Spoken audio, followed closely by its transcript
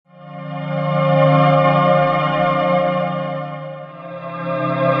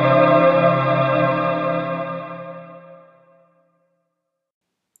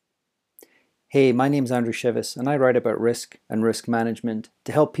Hey, my name's Andrew Shivis, and I write about risk and risk management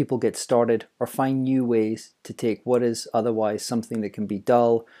to help people get started or find new ways to take what is otherwise something that can be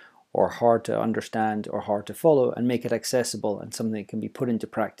dull or hard to understand or hard to follow and make it accessible and something that can be put into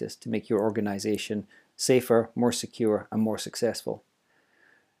practice to make your organization safer, more secure, and more successful.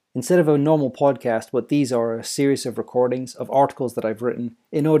 Instead of a normal podcast, what these are a series of recordings of articles that I've written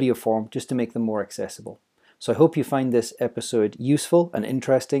in audio form just to make them more accessible. So I hope you find this episode useful and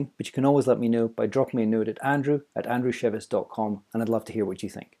interesting, but you can always let me know by dropping me a note at andrew@andrewshevis.com, and I'd love to hear what you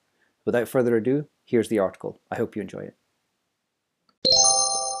think. Without further ado, here's the article. I hope you enjoy it.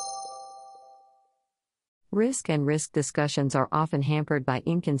 Risk and risk discussions are often hampered by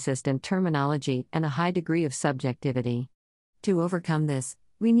inconsistent terminology and a high degree of subjectivity. To overcome this,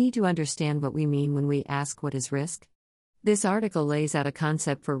 we need to understand what we mean when we ask what is risk. This article lays out a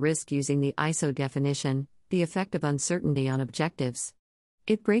concept for risk using the ISO definition, the effect of uncertainty on objectives.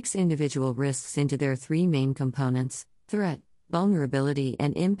 It breaks individual risks into their three main components: threat, vulnerability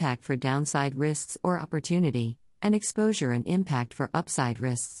and impact for downside risks or opportunity, and exposure and impact for upside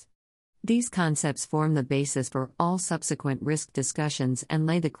risks. These concepts form the basis for all subsequent risk discussions and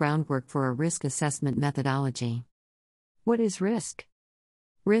lay the groundwork for a risk assessment methodology. What is risk?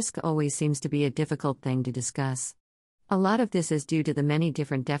 Risk always seems to be a difficult thing to discuss. A lot of this is due to the many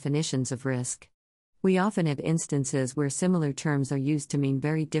different definitions of risk. We often have instances where similar terms are used to mean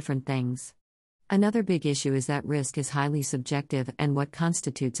very different things. Another big issue is that risk is highly subjective, and what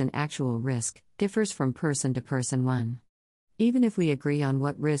constitutes an actual risk differs from person to person. Even if we agree on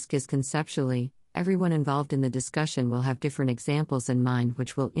what risk is conceptually, everyone involved in the discussion will have different examples in mind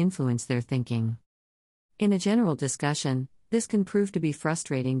which will influence their thinking. In a general discussion, this can prove to be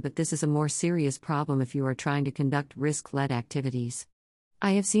frustrating, but this is a more serious problem if you are trying to conduct risk-led activities.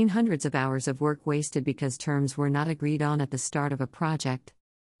 I have seen hundreds of hours of work wasted because terms were not agreed on at the start of a project.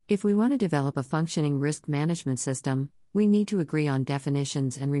 If we want to develop a functioning risk management system, we need to agree on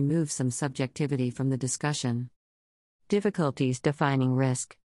definitions and remove some subjectivity from the discussion. Difficulties defining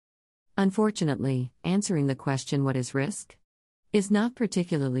risk. Unfortunately, answering the question "what is risk?" is not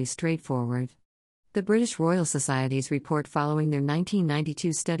particularly straightforward. The British Royal Society's report following their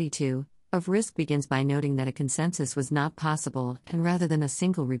 1992 study 2 of risk begins by noting that a consensus was not possible, and rather than a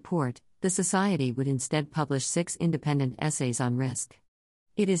single report, the Society would instead publish 6 independent essays on risk.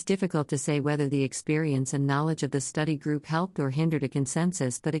 It is difficult to say whether the experience and knowledge of the study group helped or hindered a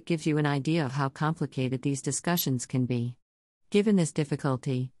consensus, but it gives you an idea of how complicated these discussions can be. Given this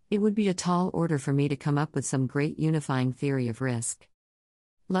difficulty, it would be a tall order for me to come up with some great unifying theory of risk.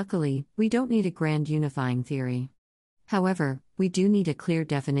 Luckily, we don't need a grand unifying theory. However, we do need a clear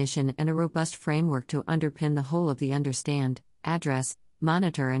definition and a robust framework to underpin the whole of the understand, address,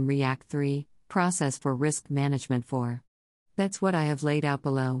 monitor and react 3 process for risk management 4. That's what I have laid out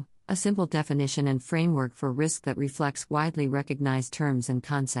below, a simple definition and framework for risk that reflects widely recognized terms and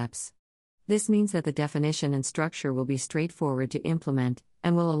concepts. This means that the definition and structure will be straightforward to implement,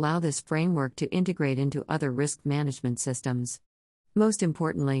 and will allow this framework to integrate into other risk management systems. Most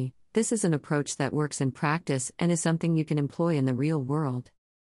importantly, this is an approach that works in practice and is something you can employ in the real world.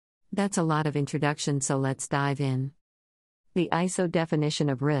 That's a lot of introduction, so let's dive in. The ISO definition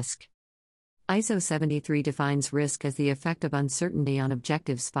of risk. ISO 73 defines risk as the effect of uncertainty on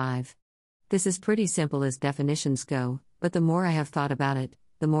objectives 5. This is pretty simple as definitions go, but the more I have thought about it,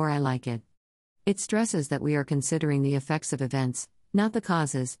 the more I like it. It stresses that we are considering the effects of events, not the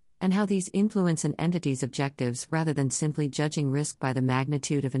causes, and how these influence an entity's objectives rather than simply judging risk by the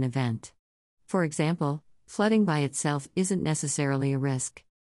magnitude of an event. For example, flooding by itself isn't necessarily a risk.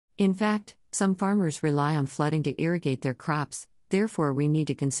 In fact, some farmers rely on flooding to irrigate their crops, therefore we need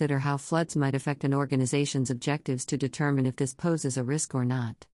to consider how floods might affect an organization's objectives to determine if this poses a risk or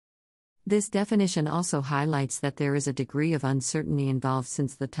not. This definition also highlights that there is a degree of uncertainty involved,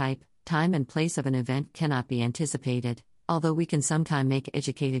 since the type, time and place of an event cannot be anticipated, although we can sometimes make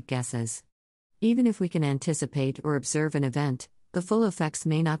educated guesses. Even if we can anticipate or observe an event, the full effects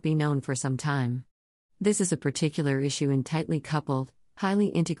may not be known for some time. This is a particular issue in tightly coupled, highly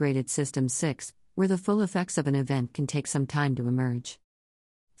integrated System 6, where the full effects of an event can take some time to emerge.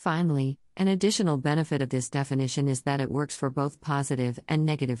 Finally, an additional benefit of this definition is that it works for both positive and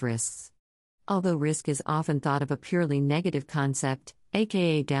negative risks. Although risk is often thought of a purely negative concept,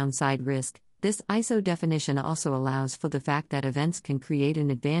 aka downside risk, this ISO definition also allows for the fact that events can create an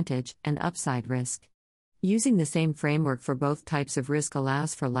advantage and upside risk. Using the same framework for both types of risk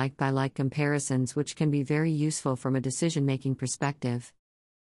allows for like-by-like comparisons, which can be very useful from a decision-making perspective.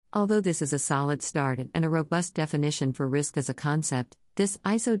 Although this is a solid start and a robust definition for risk as a concept, this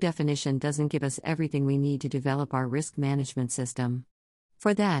ISO definition doesn't give us everything we need to develop our risk management system.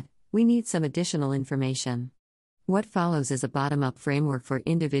 For that, we need some additional information. What follows is a bottom-up framework for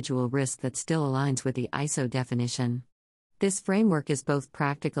individual risk that still aligns with the ISO definition. This framework is both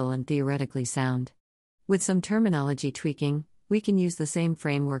practical and theoretically sound. With some terminology tweaking, we can use the same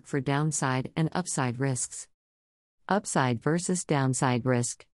framework for downside and upside risks. Upside versus downside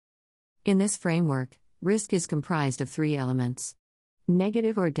risk. In this framework, risk is comprised of three elements.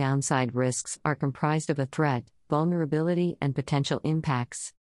 Negative or downside risks are comprised of a threat, vulnerability, and potential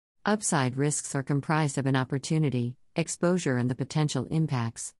impacts. Upside risks are comprised of an opportunity, exposure, and the potential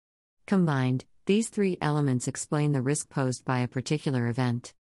impacts. Combined, these three elements explain the risk posed by a particular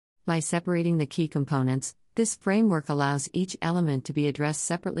event. By separating the key components, this framework allows each element to be addressed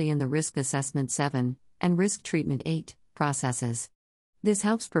separately in the Risk Assessment 7 and Risk Treatment 8 processes. This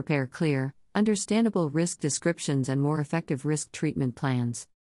helps prepare clear, understandable risk descriptions and more effective risk treatment plans.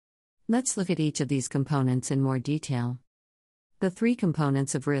 Let's look at each of these components in more detail. The three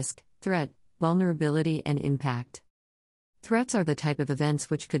components of risk: threat, vulnerability, and impact. Threats are the type of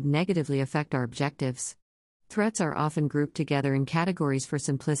events which could negatively affect our objectives. Threats are often grouped together in categories for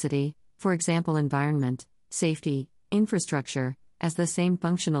simplicity, for example, environment, safety, infrastructure, as the same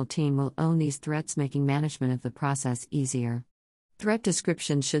functional team will own these threats, making management of the process easier. Threat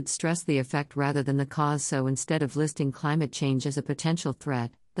description should stress the effect rather than the cause, so instead of listing climate change as a potential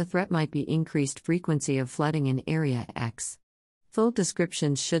threat, the threat might be increased frequency of flooding in area X. Full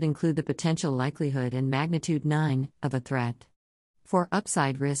descriptions should include the potential likelihood and magnitude 9 of a threat. For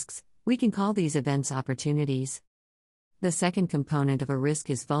upside risks, we can call these events opportunities. The second component of a risk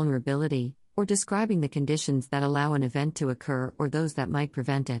is vulnerability, or describing the conditions that allow an event to occur or those that might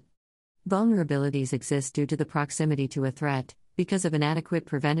prevent it. Vulnerabilities exist due to the proximity to a threat, because of inadequate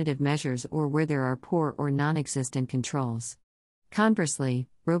preventative measures, or where there are poor or non-existent controls. Conversely,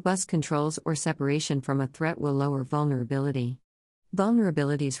 robust controls or separation from a threat will lower vulnerability.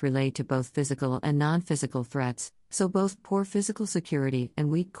 Vulnerabilities relate to both physical and non-physical threats, so both poor physical security and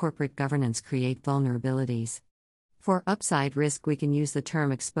weak corporate governance create vulnerabilities. For upside risk, we can use the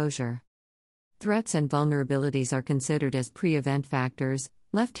term exposure. Threats and vulnerabilities are considered as pre-event factors,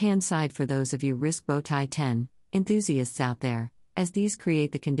 left-hand side for those of you Risk Bowtie 10 enthusiasts out there, as these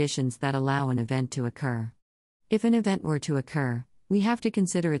create the conditions that allow an event to occur. If an event were to occur, we have to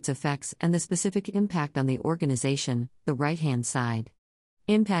consider its effects and the specific impact on the organization, the right-hand side.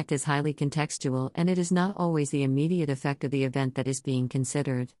 Impact is highly contextual, and it is not always the immediate effect of the event that is being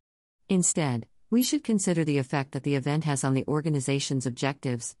considered. Instead, we should consider the effect that the event has on the organization's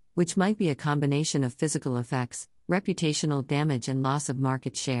objectives, which might be a combination of physical effects, reputational damage, and loss of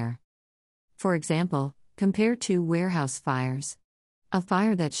market share. For example, compare two warehouse fires. A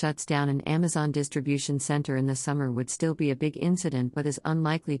fire that shuts down an Amazon distribution center in the summer would still be a big incident, but is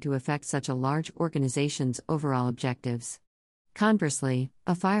unlikely to affect such a large organization's overall objectives. Conversely,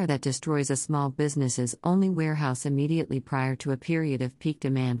 a fire that destroys a small business's only warehouse immediately prior to a period of peak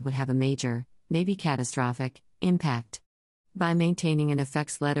demand would have a major, maybe catastrophic, impact. By maintaining an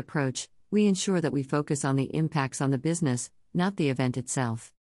effects-led approach, we ensure that we focus on the impacts on the business, not the event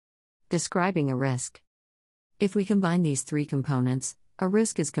itself. Describing a risk. If we combine these three components, a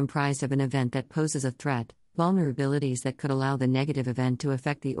risk is comprised of an event that poses a threat, vulnerabilities that could allow the negative event to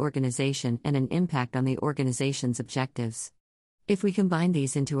affect the organization, and an impact on the organization's objectives. If we combine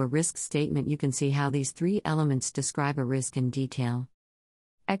these into a risk statement, you can see how these three elements describe a risk in detail.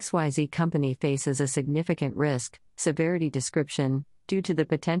 XYZ company faces a significant risk, severity description, due to the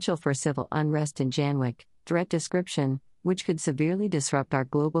potential for civil unrest in Janwick, threat description, which could severely disrupt our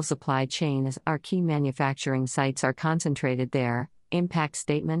global supply chain as our key manufacturing sites are concentrated there, impact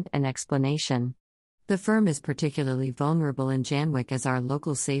statement and explanation. The firm is particularly vulnerable in Janwick as our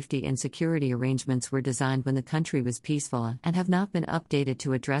local safety and security arrangements were designed when the country was peaceful and have not been updated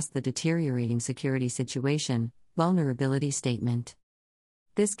to address the deteriorating security situation. Vulnerability statement.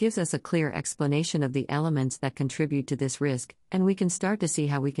 This gives us a clear explanation of the elements that contribute to this risk, and we can start to see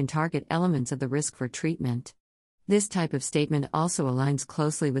how we can target elements of the risk for treatment. This type of statement also aligns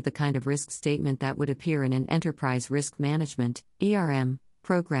closely with the kind of risk statement that would appear in an Enterprise Risk Management ERM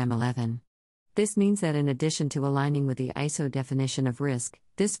Program 11. This means that in addition to aligning with the ISO definition of risk,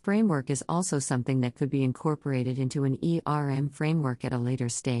 this framework is also something that could be incorporated into an ERM framework at a later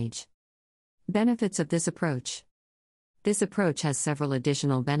stage. Benefits of this approach. This approach has several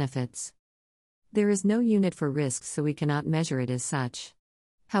additional benefits. There is no unit for risk, so we cannot measure it as such.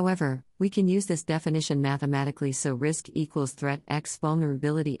 However, we can use this definition mathematically, so risk equals threat x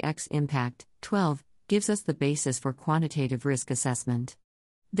vulnerability x impact. 12 gives us the basis for quantitative risk assessment.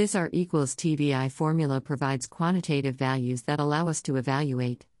 This R equals TVI formula provides quantitative values that allow us to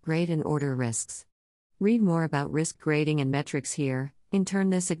evaluate, grade, and order risks. Read more about risk grading and metrics here, In turn,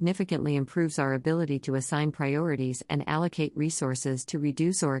 this significantly improves our ability to assign priorities and allocate resources to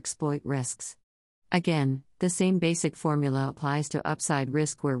reduce or exploit risks. Again, the same basic formula applies to upside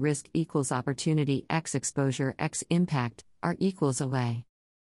risk, where risk equals opportunity x exposure x impact, R equals OA.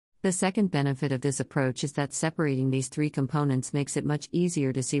 The second benefit of this approach is that separating these three components makes it much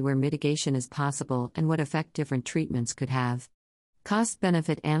easier to see where mitigation is possible and what effect different treatments could have.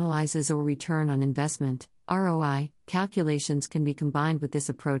 Cost-benefit analyses or return on investment, ROI, calculations can be combined with this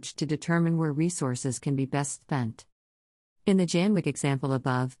approach to determine where resources can be best spent. In the Janwicks example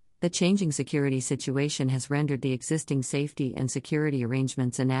above, the changing security situation has rendered the existing safety and security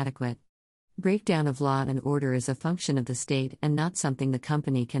arrangements inadequate. Breakdown of law and order is a function of the state and not something the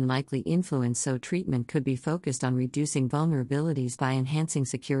company can likely influence, so treatment could be focused on reducing vulnerabilities by enhancing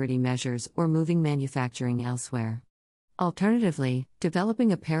security measures or moving manufacturing elsewhere. Alternatively,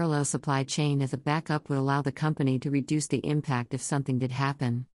 developing a parallel supply chain as a backup would allow the company to reduce the impact if something did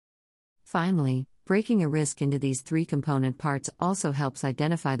happen. Finally, breaking a risk into these three component parts also helps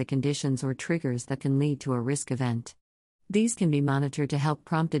identify the conditions or triggers that can lead to a risk event. These can be monitored to help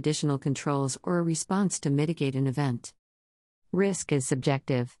prompt additional controls or a response to mitigate an event. Risk is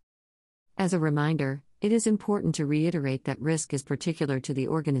subjective. As a reminder, it is important to reiterate that risk is particular to the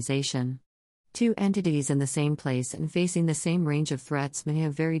organization. Two entities in the same place and facing the same range of threats may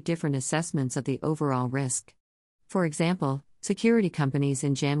have very different assessments of the overall risk. For example, security companies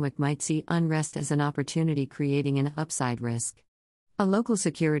in Janwicks might see unrest as an opportunity, creating an upside risk. A local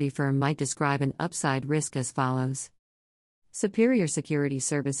security firm might describe an upside risk as follows. Superior Security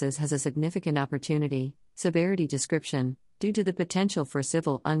Services has a significant opportunity, severity description, due to the potential for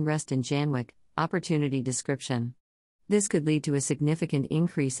civil unrest in Janwicks, opportunity description. This could lead to a significant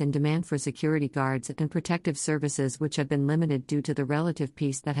increase in demand for security guards and protective services, which have been limited due to the relative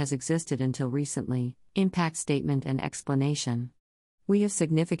peace that has existed until recently. Impact statement and explanation. We have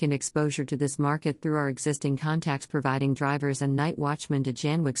significant exposure to this market through our existing contacts, providing drivers and night watchmen to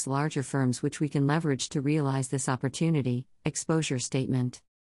Janwicks larger firms, which we can leverage to realize this opportunity. Exposure statement.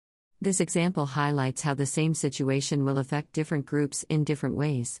 This example highlights how the same situation will affect different groups in different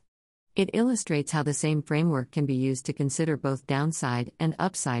ways. It illustrates how the same framework can be used to consider both downside and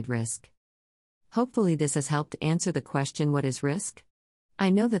upside risk. Hopefully, this has helped answer the question, what is risk? I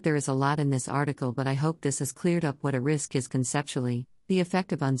know that there is a lot in this article, but I hope this has cleared up what a risk is conceptually, the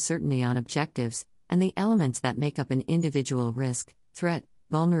effect of uncertainty on objectives, and the elements that make up an individual risk: threat,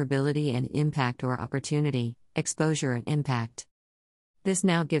 vulnerability and impact, or opportunity, exposure and impact. This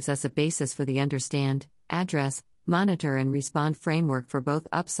now gives us a basis for the understand, address, monitor and respond framework for both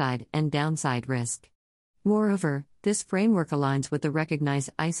upside and downside risk. Moreover, this framework aligns with the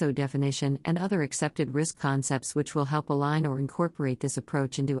recognized ISO definition and other accepted risk concepts, which will help align or incorporate this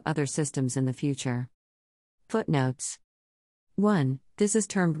approach into other systems in the future. Footnotes. 1. This is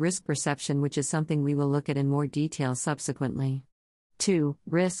termed risk perception, which is something we will look at in more detail subsequently. 2.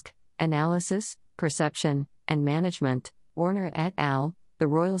 Risk, analysis, perception, and management, Warner et al., The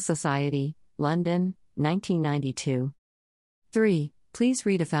Royal Society, London, 1992. 3. Please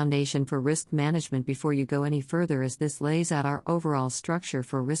read A Foundation for Risk Management before you go any further, as this lays out our overall structure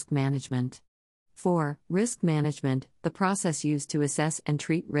for risk management. 4. Risk management, the process used to assess and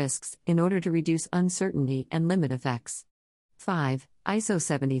treat risks in order to reduce uncertainty and limit effects. 5. ISO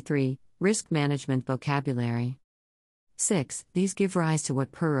 73, Risk Management Vocabulary. 6. These give rise to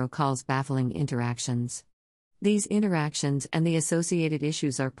what Perot calls baffling interactions. These interactions and the associated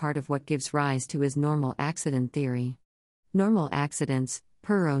issues are part of what gives rise to his normal accident theory. Normal accidents,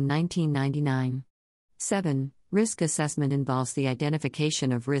 Perot 1999. 7. Risk assessment involves the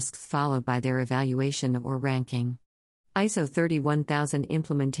identification of risks followed by their evaluation or ranking. ISO 31000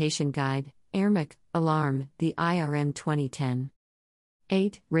 Implementation Guide, AIRMAC, Alarm, the IRM 2010.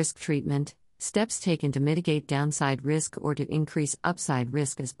 8. Risk treatment, steps taken to mitigate downside risk or to increase upside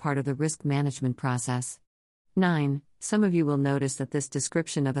risk as part of the risk management process. 9. Some of you will notice that this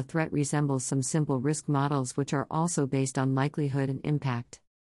description of a threat resembles some simple risk models, which are also based on likelihood and impact.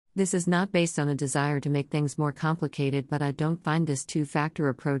 This is not based on a desire to make things more complicated, but I don't find this two-factor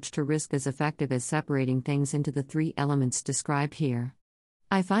approach to risk as effective as separating things into the three elements described here.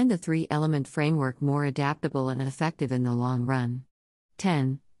 I find the three-element framework more adaptable and effective in the long run.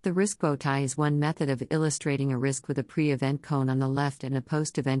 10. The risk bow tie is one method of illustrating a risk with a pre-event cone on the left and a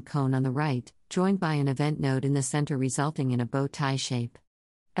post-event cone on the right, joined by an event node in the center, resulting in a bow tie shape.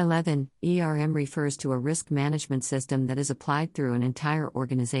 11. ERM refers to a risk management system that is applied through an entire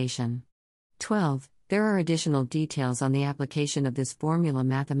organization. 12. There are additional details on the application of this formula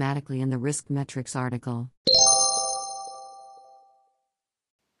mathematically in the Risk Metrics article.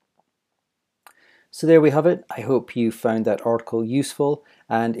 So there we have it. I hope you found that article useful,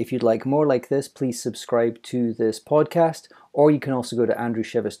 and if you'd like more like this, please subscribe to this podcast, or you can also go to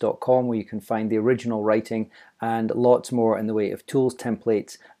andrewchevis.com where you can find the original writing and lots more in the way of tools,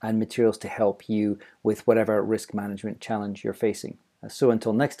 templates, and materials to help you with whatever risk management challenge you're facing. So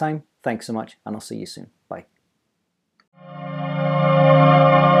until next time, thanks so much, and I'll see you soon.